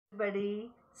Everybody,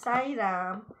 Sai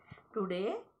Ram.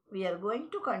 Today we are going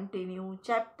to continue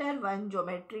chapter 1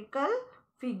 geometrical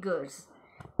figures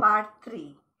part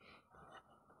 3.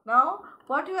 Now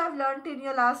what you have learnt in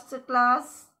your last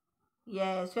class?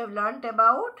 Yes, you have learnt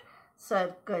about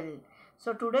circle.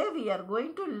 So today we are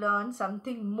going to learn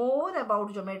something more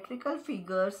about geometrical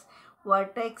figures,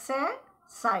 vertex and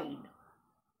side.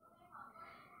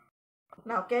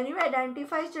 Now can you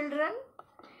identify, children?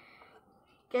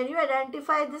 Can you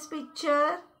identify this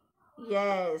picture?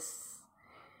 Yes,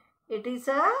 it is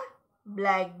a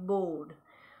blackboard.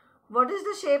 What is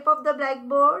the shape of the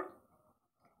blackboard?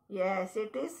 Yes,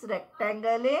 it is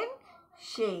rectangle in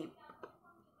shape.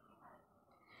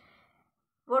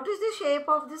 What is the shape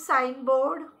of the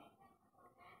signboard?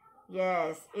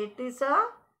 Yes, it is a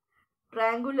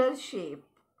triangular shape,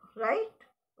 right?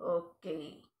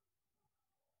 Okay.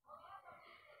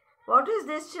 What is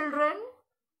this, children?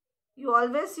 You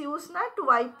always use to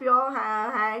wipe your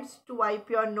hands, to wipe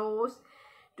your nose,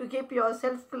 to keep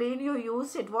yourself clean. You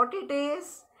use it. What it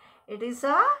is? It is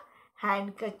a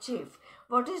handkerchief.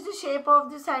 What is the shape of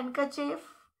this handkerchief?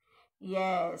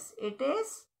 Yes, it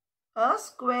is a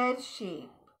square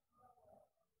shape.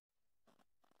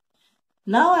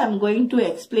 Now I am going to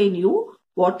explain you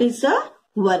what is a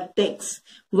vertex.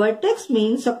 Vertex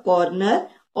means a corner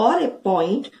or a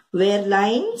point where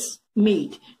lines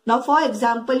meet. Now for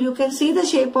example, you can see the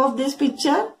shape of this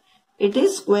picture. It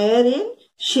is square in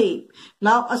shape.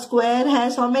 Now a square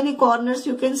has how many corners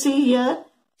you can see here?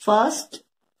 First,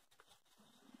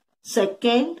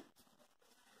 second,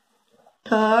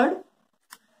 third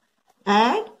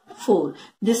and fourth.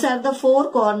 These are the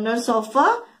four corners of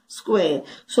a square.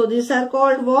 So these are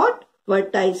called what?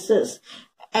 Vertices.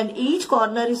 And each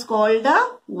corner is called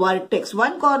a vertex.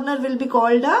 One corner will be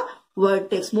called a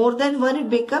vertex. More than one, it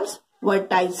becomes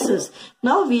vertices.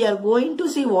 Now we are going to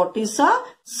see what is a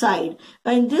side.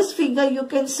 In this figure you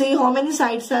can see how many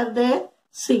sides are there.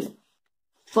 See,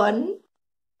 1,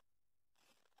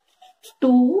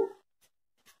 2,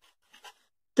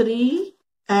 3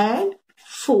 and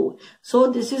 4.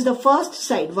 So this is the first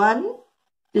side 1.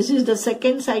 This is the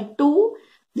second side 2.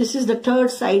 This is the third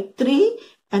side 3.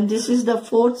 And this is the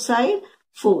fourth side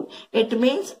 4. It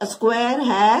means a square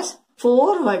has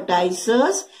 4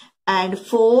 vertices and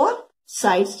 4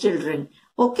 sides, children.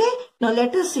 Okay. Now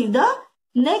let us see the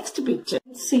next picture.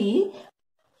 See.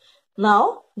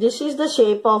 Now this is the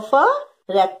shape of a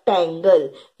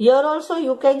rectangle. Here also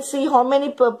you can see how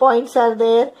many points are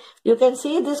there. You can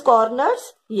see these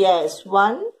corners. Yes.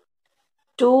 1,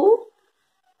 2,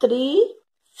 3,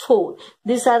 4.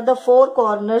 These are the 4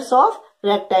 corners of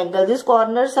rectangle. These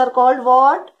corners are called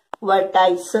what?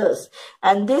 Vertices.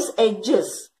 And these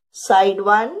edges, side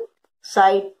 1,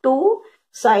 side 2,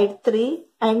 side 3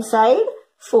 and side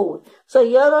 4. So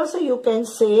here also you can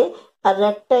say a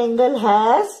rectangle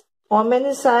has how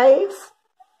many sides?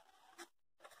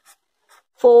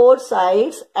 4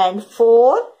 sides and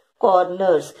 4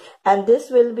 corners. And this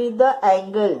will be the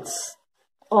angles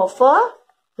of a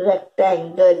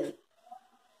rectangle.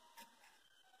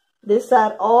 These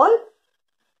are all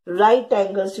right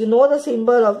angles. You know the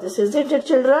symbol of this, isn't it,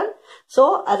 children?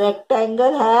 So a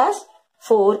rectangle has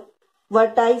 4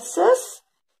 vertices,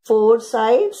 4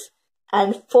 sides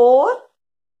and 4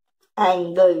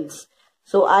 angles.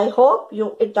 So I hope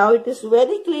now it is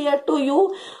very clear to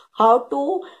you how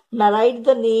to write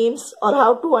the names or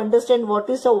how to understand what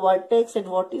is a vertex and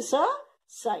what is a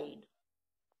side.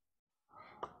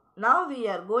 Now we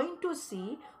are going to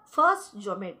see first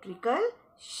geometrical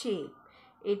shape.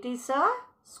 It is a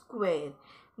square.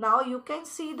 Now you can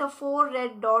see the 4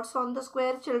 red dots on the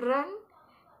square, children.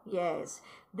 Yes,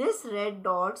 these red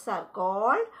dots are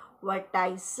called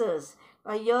vertices.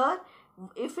 Now here,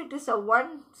 if it is a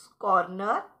one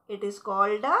corner, it is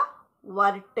called a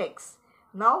vertex.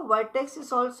 Now vertex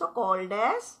is also called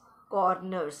as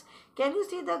corners. Can you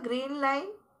see the green line?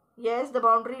 Yes, the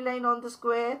boundary line on the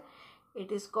square.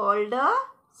 It is called a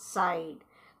side.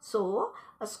 So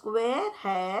a square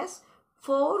has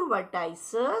 4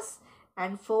 vertices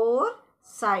and 4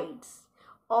 sides.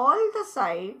 All the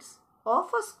sides of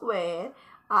a square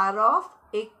are of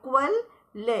equal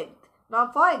length.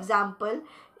 Now for example,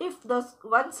 if the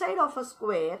one side of a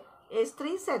square is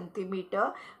 3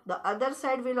 centimeter, the other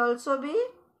side will also be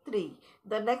 3.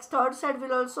 The next third side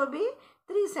will also be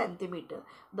 3 centimeter.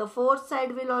 The fourth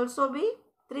side will also be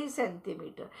 3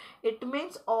 centimeter. It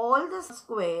means all the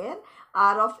square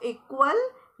are of equal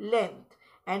length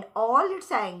and all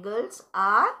its angles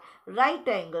are right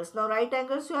angles. Now right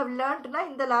angles you have learnt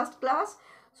in the last class.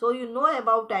 So you know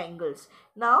about angles.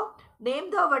 Now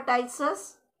name the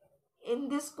vertices in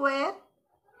this square.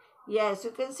 Yes,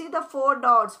 you can see the 4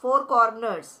 dots, 4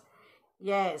 corners.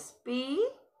 Yes, P,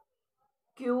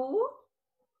 Q,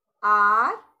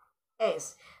 R,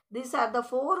 S. These are the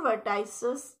 4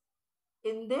 vertices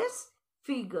in this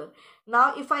figure.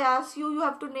 Now, if I ask you, you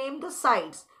have to name the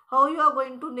sides. How you are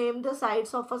going to name the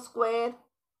sides of a square?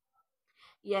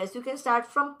 Yes, you can start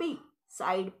from P.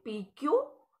 Side PQ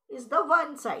is the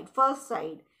one side, first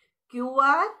side.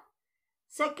 QR,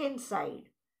 second side.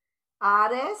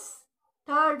 RS,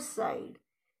 third side.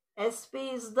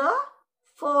 SP is the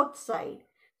fourth side.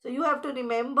 So you have to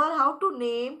remember how to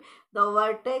name the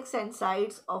vertex and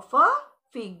sides of a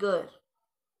figure.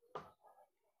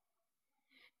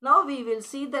 Now we will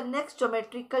see the next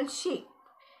geometrical shape.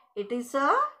 It is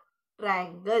a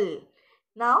triangle.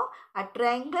 Now a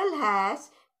triangle has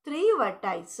 3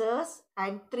 vertices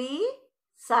and 3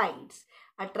 sides.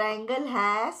 A triangle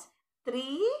has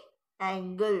 3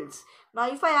 angles. Now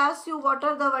if I ask you what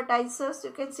are the vertices, you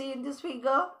can see in this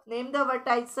figure. Name the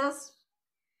vertices.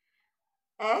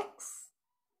 X,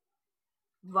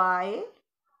 Y,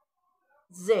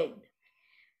 Z.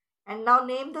 And now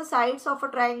name the sides of a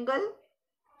triangle.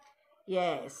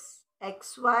 Yes,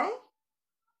 XY,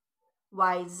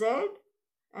 YZ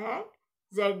and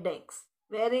ZX.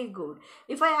 Very good.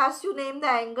 If I ask you name the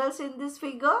angles in this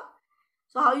figure,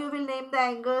 so how you will name the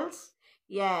angles?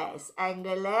 Yes,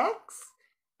 angle X,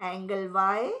 angle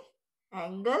Y,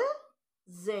 angle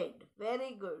Z.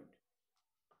 Very good.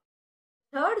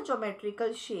 Third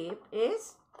geometrical shape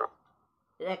is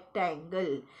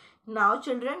rectangle. Now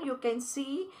children, you can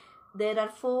see there are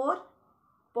 4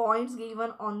 points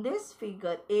given on this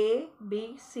figure, A,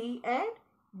 B, C and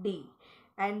D,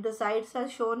 and the sides are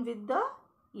shown with the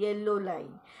yellow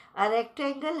line. A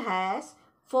rectangle has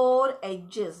 4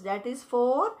 edges, that is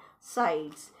 4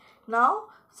 sides. Now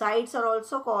sides are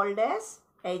also called as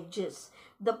edges.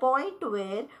 The point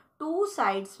where 2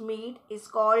 sides meet is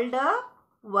called a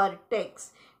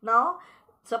vertex. Now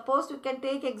suppose you can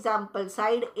take example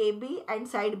side AB and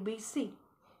side BC.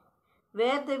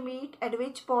 Where they meet at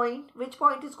which point? Which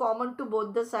point is common to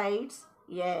both the sides?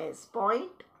 Yes,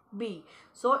 point B.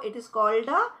 So it is called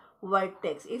a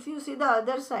vertex. If you see the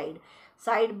other side,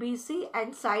 side BC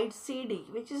and side CD,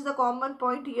 which is the common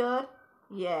point here?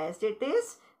 Yes, it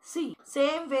is C.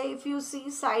 Same way if you see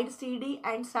side CD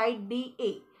and side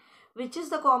DA, which is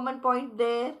the common point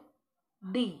there?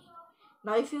 D.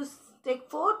 Now if you take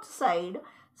fourth side,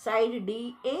 side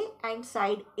DA and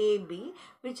side AB,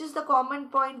 which is the common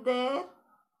point there?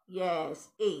 Yes,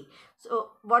 A. So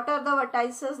what are the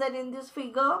vertices then in this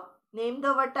figure? Name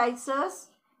the vertices.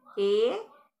 A,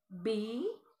 B,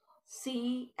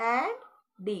 C and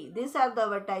D. These are the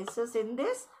vertices in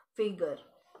this figure.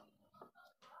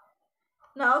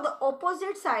 Now the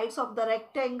opposite sides of the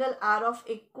rectangle are of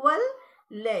equal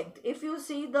length. If you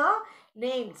see the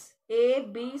names A,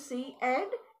 B, C and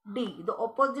D, the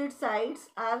opposite sides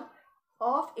are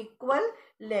of equal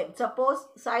length. Suppose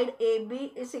side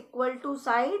AB is equal to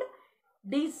side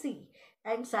DC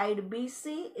and side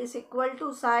BC is equal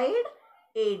to side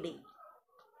AD.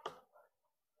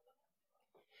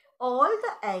 All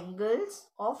the angles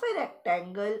of a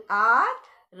rectangle are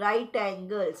right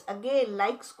angles. Again,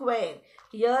 like square.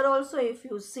 Here also if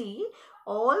you see,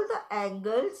 all the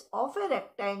angles of a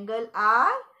rectangle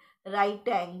are right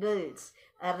angles.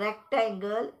 A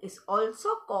rectangle is also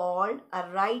called a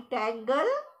right angle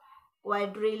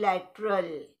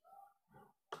quadrilateral.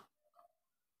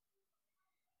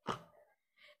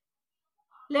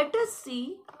 Let us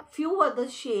see few other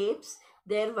shapes,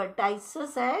 their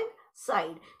vertices and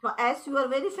side. Now as you are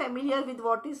very familiar with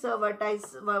what is a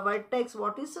vertex,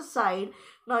 what is a side,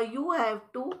 now you have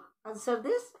to answer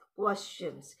these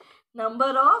questions.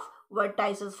 Number of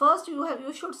vertices. First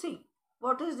you should see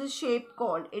what is this shape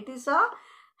called. It is a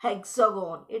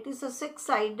hexagon. It is a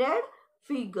 6-sided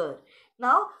figure.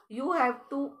 Now you have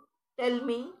to tell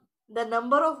me the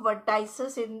number of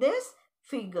vertices in this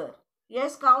figure.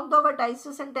 Yes, count the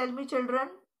vertices and tell me children.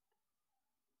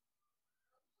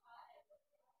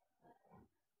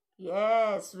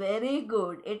 Yes, very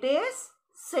good. It is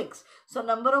 6. So,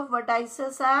 number of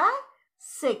vertices are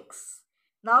 6.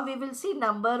 Now, we will see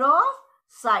number of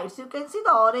sides. You can see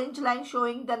the orange line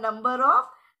showing the number of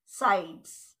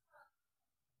sides.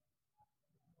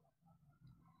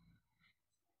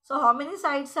 So, how many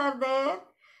sides are there?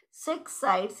 6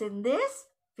 sides in this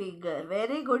figure.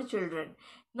 Very good children.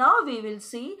 Now, we will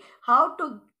see how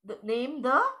to name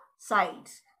the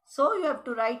sides. So, you have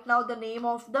to write now the name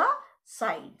of the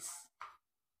sides.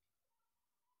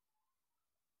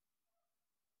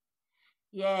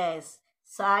 Yes,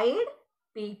 side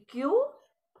PQ,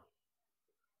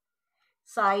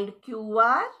 side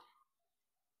QR,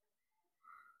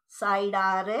 side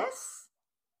RS,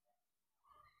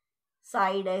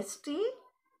 side ST,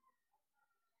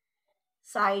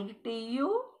 side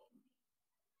TU,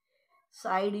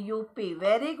 side UP.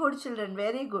 Very good children,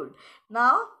 very good.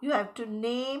 Now you have to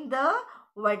name the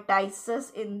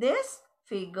vertices in this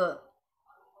figure.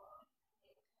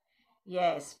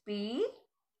 Yes, P,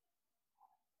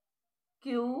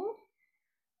 Q,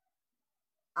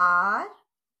 R,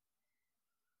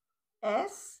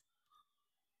 S,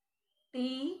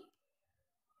 T,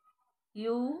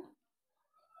 U.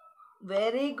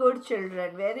 Very good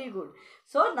children, very good.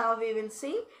 So now we will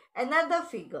see another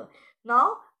figure.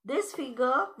 Now this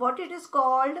figure, what it is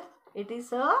called? It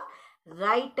is a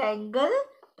right angle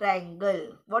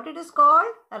triangle. What it is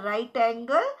called? A right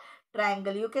angle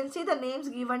triangle. You can see the names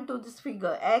given to this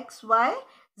figure, X, Y,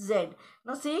 Z.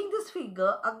 Now seeing this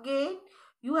figure, again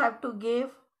you have to give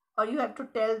or you have to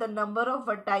tell the number of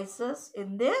vertices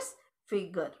in this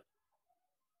figure.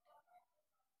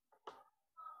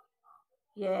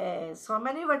 Yes. How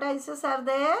many vertices are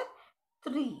there?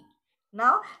 3.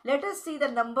 Now, let us see the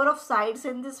number of sides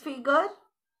in this figure.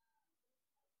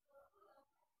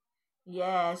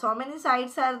 Yes. How many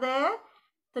sides are there?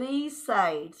 3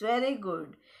 sides. Very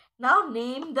good. Now,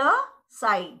 name the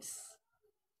sides.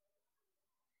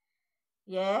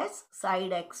 Yes.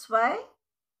 Side XY.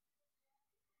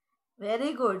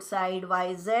 Very good. Side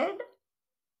YZ.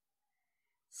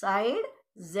 Side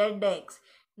ZX.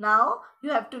 Now,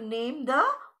 you have to name the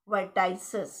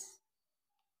vertices.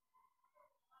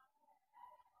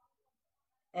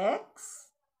 X,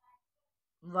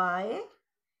 Y,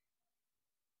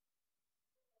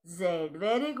 Z.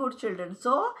 Very good children.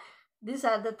 So, these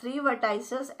are the 3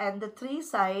 vertices and the 3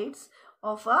 sides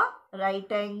of a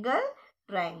right angle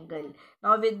triangle.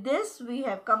 Now, with this, we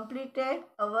have completed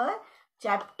our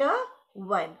chapter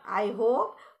 1. I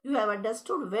hope you have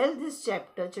understood well this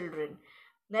chapter, children.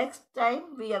 Next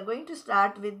time, we are going to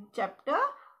start with chapter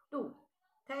 2.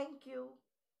 Thank you.